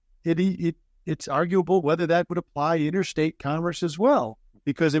 It's arguable whether that would apply interstate commerce as well,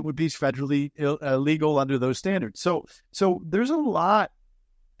 because it would be federally illegal under those standards. So there's a lot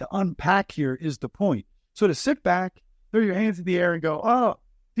to unpack here is the point. So to sit back, throw your hands in the air and go, oh,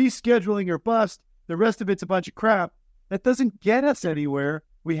 descheduling or bust, the rest of it's a bunch of crap, that doesn't get us anywhere.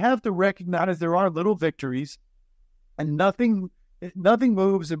 We have to recognize there are little victories, and nothing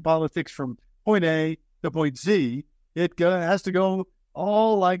moves in politics from point A to point Z. It has to go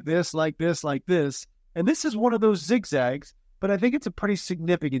all like this, like this, like this. And this is one of those zigzags, but I think it's a pretty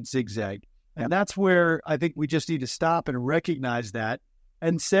significant zigzag. And that's where I think we just need to stop and recognize that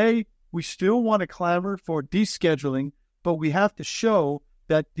and say we still want to clamor for descheduling, but we have to show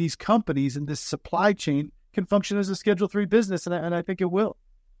that these companies and this supply chain can function as a Schedule III business, and I think it will.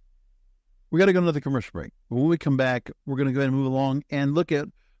 We got to go to another commercial break. When we come back, we're going to go ahead and move along and look at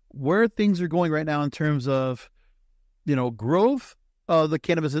where things are going right now in terms of, growth of the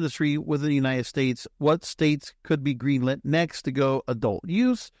cannabis industry within the United States. What states could be greenlit next to go adult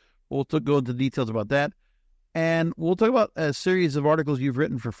use? We'll go into details about that. And we'll talk about a series of articles you've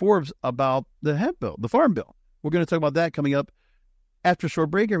written for Forbes about the hemp bill, the farm bill. We're going to talk about that coming up after a short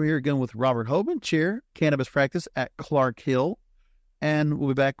break. I'm here again with Robert Hoban, Chair, Cannabis Practice at Clark Hill. And we'll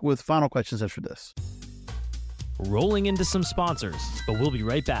be back with final questions after this. Rolling into some sponsors, but we'll be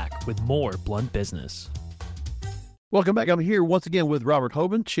right back with more Blunt Business. Welcome back. I'm here once again with Robert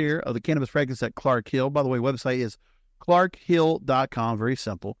Hoban, Chair of the Cannabis Practice at Clark Hill. By the way, website is clarkhill.com. Very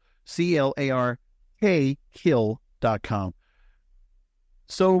simple. CLARK-Hill.com.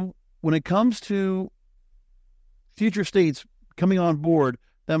 So when it comes to future states coming on board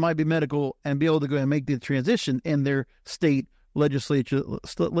that might be medical and be able to go ahead and make the transition in their state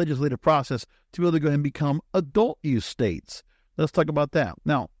legislative process to be able to go ahead and become adult use states. Let's talk about that.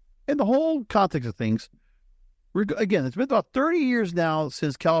 Now, in the whole context of things, again, it's been about 30 years now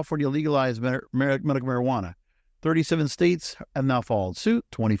since California legalized medical marijuana. 37 states have now followed suit.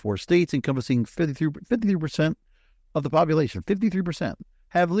 24 states, encompassing 53% of the population, 53%,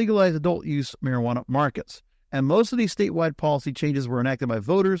 have legalized adult use marijuana markets. And most of these statewide policy changes were enacted by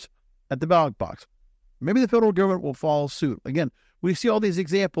voters at the ballot box. Maybe the federal government will follow suit. Again, we see all these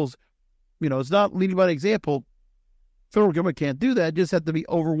examples. It's not leading by example. Federal government can't do that. It just have to be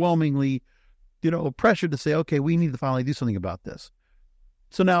overwhelmingly, pressured to say, okay, we need to finally do something about this.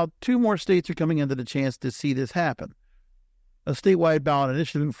 So now 2 more states are coming into the chance to see this happen. A statewide ballot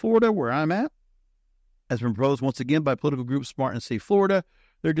initiative in Florida, where I'm at, has been proposed once again by political group Smart and Safe Florida.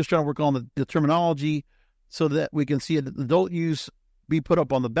 They're just trying to work on the terminology so that we can see adult use be put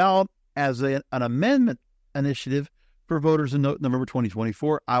up on the ballot as an amendment initiative for voters in November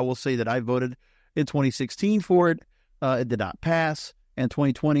 2024. I will say that I voted in 2016 for it. It did not pass, and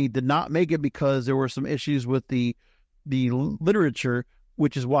 2020 did not make it because there were some issues with the literature,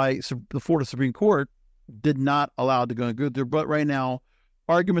 which is why the Florida Supreme Court did not allow it to go through. But right now,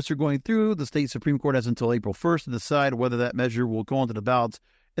 arguments are going through. The state Supreme Court has until April 1st to decide whether that measure will go onto the ballots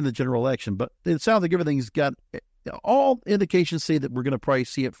in the general election. But it sounds like everything's got, all indications say that we're going to probably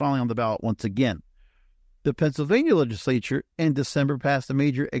see it finally on the ballot once again. The Pennsylvania legislature in December passed a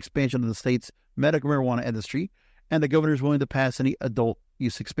major expansion of the state's medical marijuana industry, and the governor is willing to pass any adult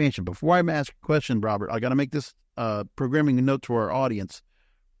use expansion. Before I ask a question, Robert, I got to make this programming note to our audience.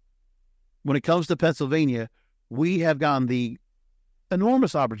 When it comes to Pennsylvania, we have gotten the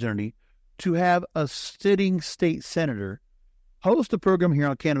enormous opportunity to have a sitting state senator host a program here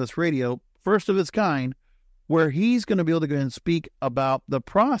on Cannabis Radio, first of its kind, where he's going to be able to go ahead and speak about the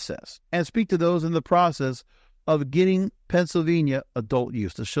process and speak to those in the process of getting Pennsylvania adult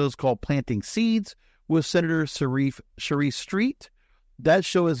use. The show is called Planting Seeds with Senator Sharif Street. That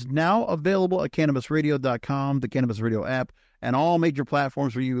show is now available at CannabisRadio.com, the Cannabis Radio app, and all major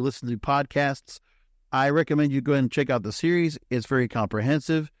platforms where you listen to podcasts. I recommend you go ahead and check out the series. It's very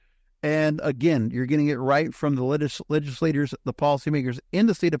comprehensive. And again, you're getting it right from the legislators, the policymakers in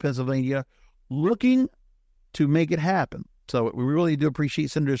the state of Pennsylvania looking to make it happen. So we really do appreciate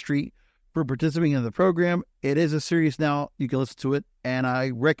Senator Street for participating in the program. It is a series now. You can listen to it. And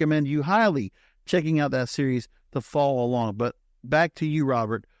I recommend you highly checking out that series to follow along. But back to you,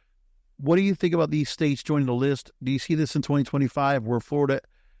 Robert. What do you think about these states joining the list? Do you see this in 2025 where Florida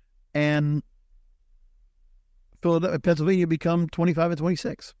and Pennsylvania become 25 and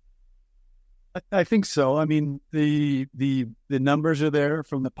 26? I think so. I mean, the numbers are there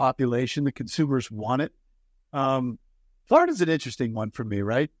from the population. The consumers want it. Florida's an interesting one for me,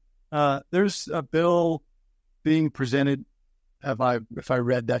 right? There's a bill being presented, if I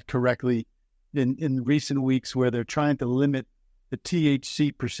read that correctly, in recent weeks, where they're trying to limit the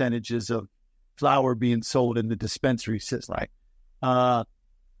THC percentages of flower being sold in the dispensary system. Right.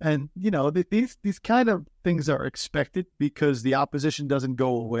 And these kind of things are expected because the opposition doesn't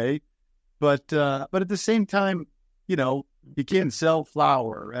go away. But at the same time, you can't sell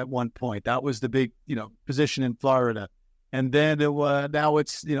flower at one point. That was the big, position in Florida. And then now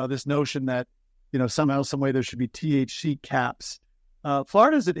it's, this notion that, somehow, some way there should be THC caps.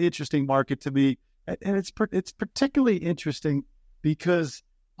 Florida is an interesting market to me. And it's particularly interesting because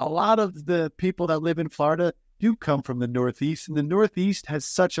a lot of the people that live in Florida do come from the Northeast. And the Northeast has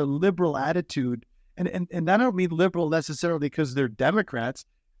such a liberal attitude. And I don't mean liberal necessarily because they're Democrats.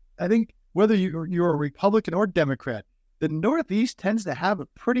 I think whether you're a Republican or Democrat, the Northeast tends to have a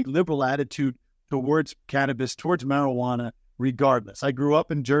pretty liberal attitude towards cannabis, towards marijuana, regardless. I grew up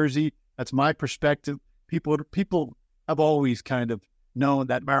in Jersey. That's my perspective. People have always kind of known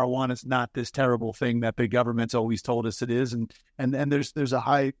that marijuana is not this terrible thing that the government's always told us it is, and there's a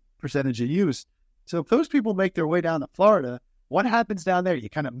high percentage of use. So if those people make their way down to Florida, what happens down there? You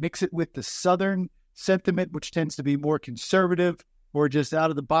kind of mix it with the Southern sentiment, which tends to be more conservative or just out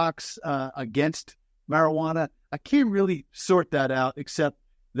of the box against marijuana. I can't really sort that out, except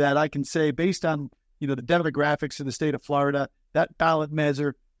that I can say, based on the demographics in the state of Florida, that ballot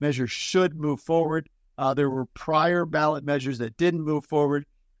measure should move forward. There were prior ballot measures that didn't move forward.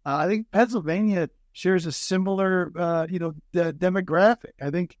 I think Pennsylvania shares a similar demographic.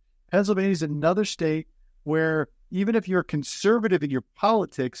 I think Pennsylvania is another state where even if you're conservative in your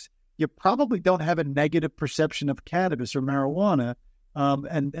politics, you probably don't have a negative perception of cannabis or marijuana.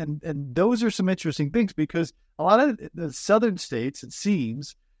 And those are some interesting things, because a lot of the southern states, it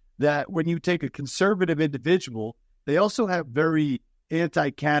seems that when you take a conservative individual, they also have very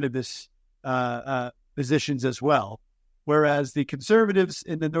anti-cannabis positions as well, whereas the conservatives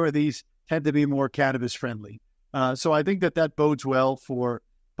in the Northeast tend to be more cannabis friendly. So I think that bodes well for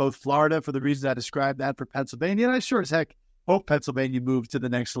both Florida, for the reasons I described, and for Pennsylvania. And I sure as heck hope Pennsylvania moves to the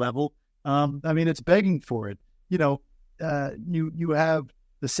next level. I mean, it's begging for it. You have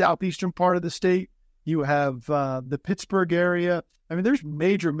the southeastern part of the state. You have the Pittsburgh area. I mean, there's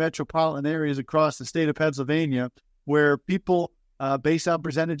major metropolitan areas across the state of Pennsylvania where people, based on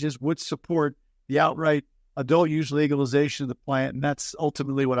percentages, would support the outright adult use legalization of the plant. And that's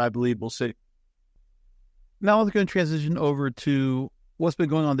ultimately what I believe we'll see. Now I'm going to transition over to what's been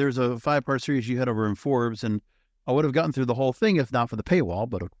going on. There's a 5-part series you had over in Forbes, and I would have gotten through the whole thing if not for the paywall.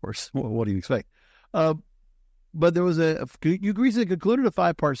 But of course, what do you expect? But there was you recently concluded a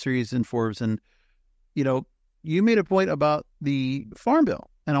 5-part series in Forbes, and you made a point about the Farm Bill,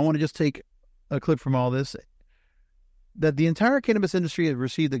 and I want to just take a clip from all this. That the entire cannabis industry has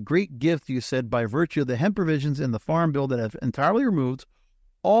received a great gift, you said, by virtue of the hemp provisions in the Farm Bill that have entirely removed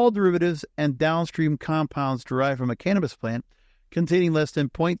all derivatives and downstream compounds derived from a cannabis plant containing less than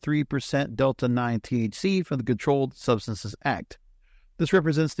 0.3% Delta-9 THC from the Controlled Substances Act. This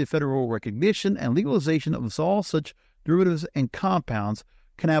represents the federal recognition and legalization of all such derivatives and compounds,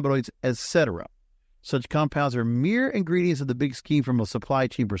 cannabinoids, etc. Such compounds are mere ingredients of the big scheme from a supply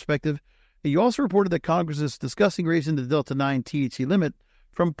chain perspective. And you also reported that Congress is discussing raising the Delta-9 THC limit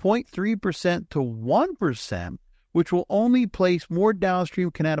from 0.3% to 1%, which will only place more downstream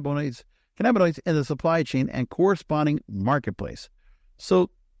cannabinoids in the supply chain and corresponding marketplace.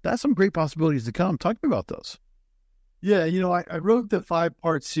 So that's some great possibilities to come. Talk to me about those. Yeah, I wrote the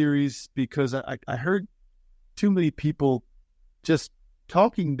 5-part series because I heard too many people just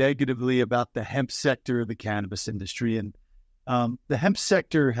talking negatively about the hemp sector of the cannabis industry. And the hemp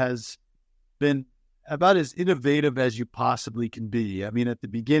sector has been about as innovative as you possibly can be. I mean, at the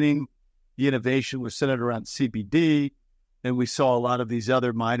beginning, the innovation was centered around CBD, and we saw a lot of these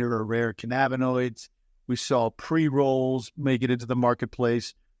other minor or rare cannabinoids. We saw pre-rolls make it into the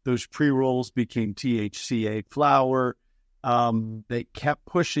marketplace. Those pre-rolls became THCA flower. They kept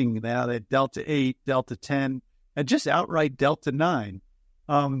pushing now that Delta-8, Delta-10, and just outright Delta-9.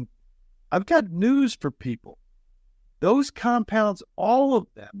 I've got news for people. Those compounds, all of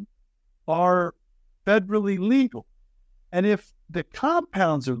them, are federally legal. And if the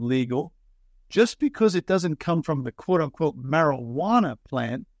compounds are legal, just because it doesn't come from the quote-unquote marijuana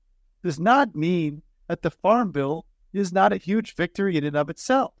plant does not mean that the Farm Bill is not a huge victory in and of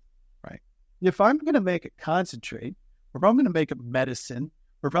itself. Right? If I'm going to make a concentrate, or if I'm going to make a medicine,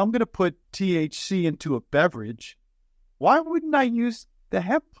 or if I'm going to put THC into a beverage, why wouldn't I use the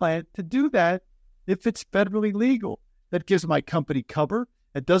hemp plant to do that if it's federally legal. That gives my company cover.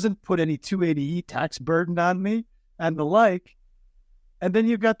 It doesn't put any 280E tax burden on me and the like. And then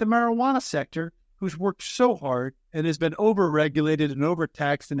you've got the marijuana sector, who's worked so hard and has been over-regulated and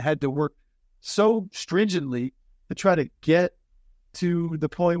overtaxed and had to work so stringently to try to get to the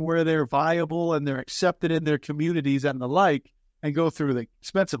point where they're viable and they're accepted in their communities and the like, and go through the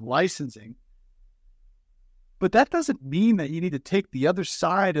expensive licensing. But that doesn't mean that you need to take the other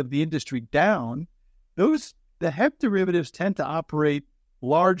side of the industry down. The hemp derivatives tend to operate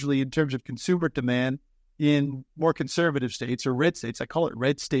largely in terms of consumer demand in more conservative states or red states. I call it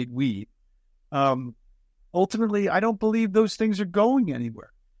red state weed. Ultimately, I don't believe those things are going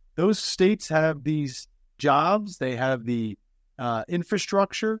anywhere. Those states have these jobs. They have the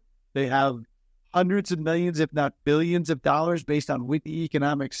infrastructure. They have hundreds of millions, if not billions of dollars based on Whitney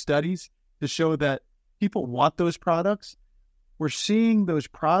economic studies to show that people want those products. We're seeing those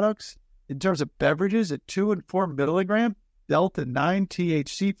products in terms of beverages at 2 and 4 milligram Delta 9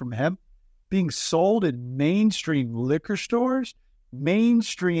 THC from hemp being sold in mainstream liquor stores,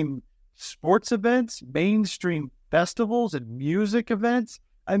 mainstream sports events, mainstream festivals and music events.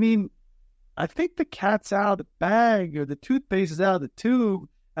 I mean, I think the cat's out of the bag or the toothpaste is out of the tube.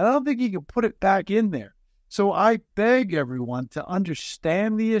 I don't think you can put it back in there. So I beg everyone to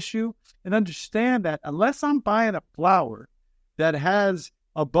understand the issue and understand that unless I'm buying a flower that has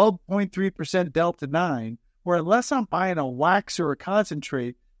above 0.3% Delta 9, or unless I'm buying a wax or a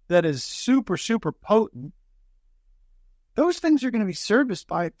concentrate that is super, super potent, those things are going to be serviced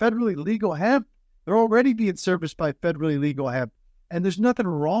by federally legal hemp. They're already being serviced by federally legal hemp, and there's nothing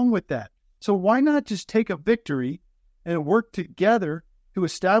wrong with that. So why not just take a victory and work together to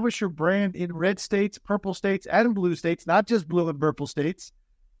establish your brand in red states, purple states, and blue states, not just blue and purple states,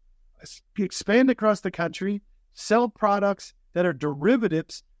 expand across the country, sell products that are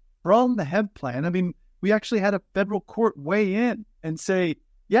derivatives from the hemp plant. I mean, we actually had a federal court weigh in and say,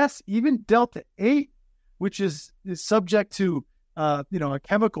 yes, even Delta 8, which is subject to a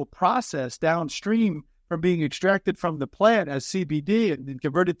chemical process downstream from being extracted from the plant as CBD and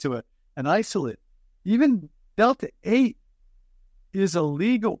converted to an isolate. Even Delta 8 is a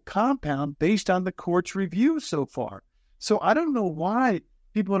legal compound based on the court's review so far. So I don't know why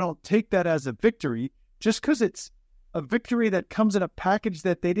people don't take that as a victory, just because it's a victory that comes in a package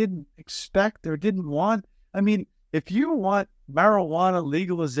that they didn't expect or didn't want. I mean, if you want marijuana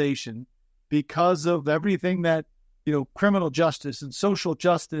legalization because of everything that, criminal justice and social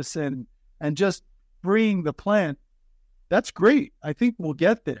justice and just freeing the plant, that's great. I think we'll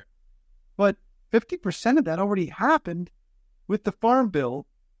get there. But 50% of that already happened with the Farm Bill.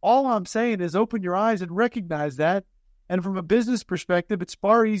 All I'm saying is open your eyes and recognize that. And from a business perspective, it's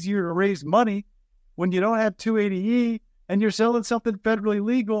far easier to raise money when you don't have 280E and you're selling something federally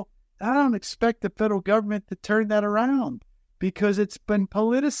legal. I don't expect the federal government to turn that around because it's been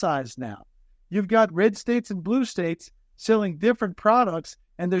politicized now. You've got red states and blue states selling different products,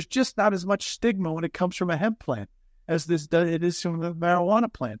 and there's just not as much stigma when it comes from a hemp plant as it is from the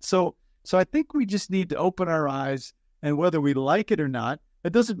marijuana plant. So I think we just need to open our eyes, and whether we like it or not,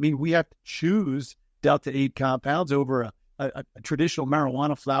 it doesn't mean we have to choose Delta 8 compounds over a traditional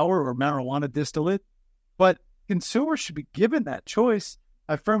marijuana flower or marijuana distillate, but consumers should be given that choice.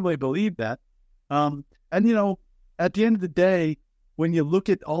 I firmly believe that. At the end of the day, when you look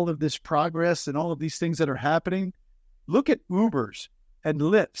at all of this progress and all of these things that are happening, look at Ubers and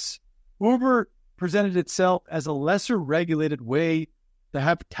Lyfts. Uber presented itself as a lesser regulated way to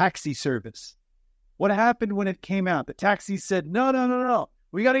have taxi service. What happened when it came out? The taxis said, no.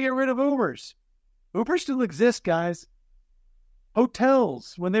 We got to get rid of Ubers. Uber still exists, guys.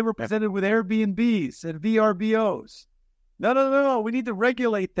 Hotels, when they were presented with Airbnbs and VRBOs. No. We need to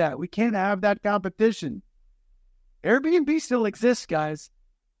regulate that. We can't have that competition. Airbnb still exists, guys.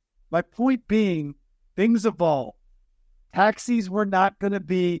 My point being, things evolve. Taxis were not going to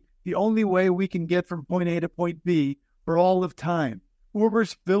be the only way we can get from point A to point B for all of time.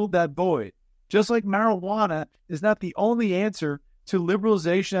 Uber's filled that void. Just like marijuana is not the only answer to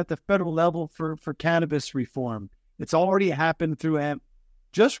liberalization at the federal level for cannabis reform. It's already happened through hemp.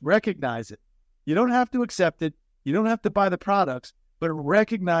 Just recognize it. You don't have to accept it. You don't have to buy the products, but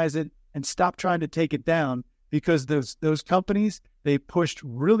recognize it and stop trying to take it down, because those companies, they pushed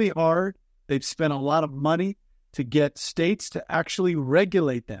really hard. They've spent a lot of money to get states to actually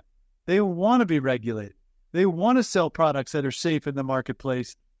regulate them. They want to be regulated. They want to sell products that are safe in the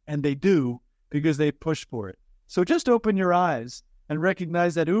marketplace, and they do because they push for it. So just open your eyes and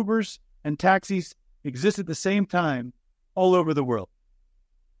recognize that Ubers and taxis exist at the same time all over the world.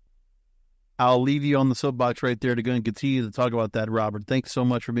 I'll leave you on the soapbox right there to go and continue to talk about that, Robert. Thanks so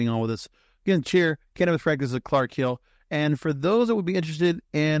much for being on with us. Again, Chair, Cannabis Practice at Clark Hill. And for those that would be interested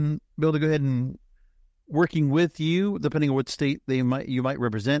in being able to go ahead and working with you, depending on what state you might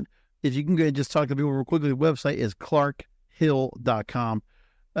represent, if you can go ahead and just talk to people real quickly, the website is clarkhill.com.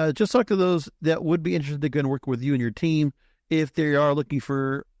 Just talk to those that would be interested to go and work with you and your team if they are looking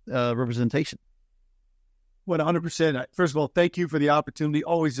for representation. 100%. First of all, thank you for the opportunity.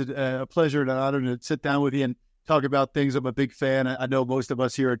 Always a pleasure and an honor to sit down with you and talk about things. I'm a big fan. I know most of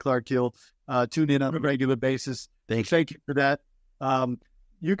us here at Clark Hill tune in on a regular basis. Thank you for that.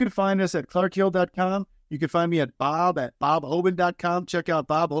 You can find us at clarkhill.com. You can find me at bobhoban.com. Check out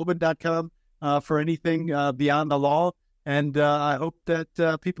bobhoban.com for anything beyond the law. And I hope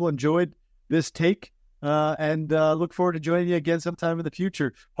that people enjoyed this take and look forward to joining you again sometime in the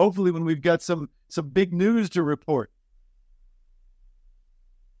future. Hopefully when we've got some big news to report.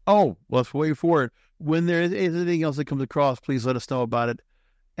 Oh, let's wait for it. When there is anything else that comes across, please let us know about it.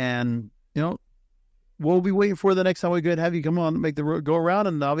 And, we'll be waiting for the next time we go and have you come on and make the road go around.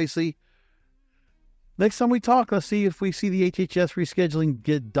 And obviously, next time we talk, let's see if we see the HHS rescheduling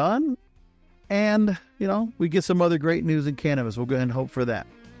get done. And, we get some other great news in cannabis. We'll go ahead and hope for that.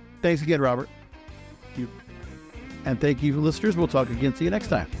 Thanks again, Robert. Thank you. And thank you, listeners. We'll talk again. See you next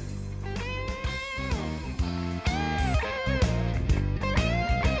time.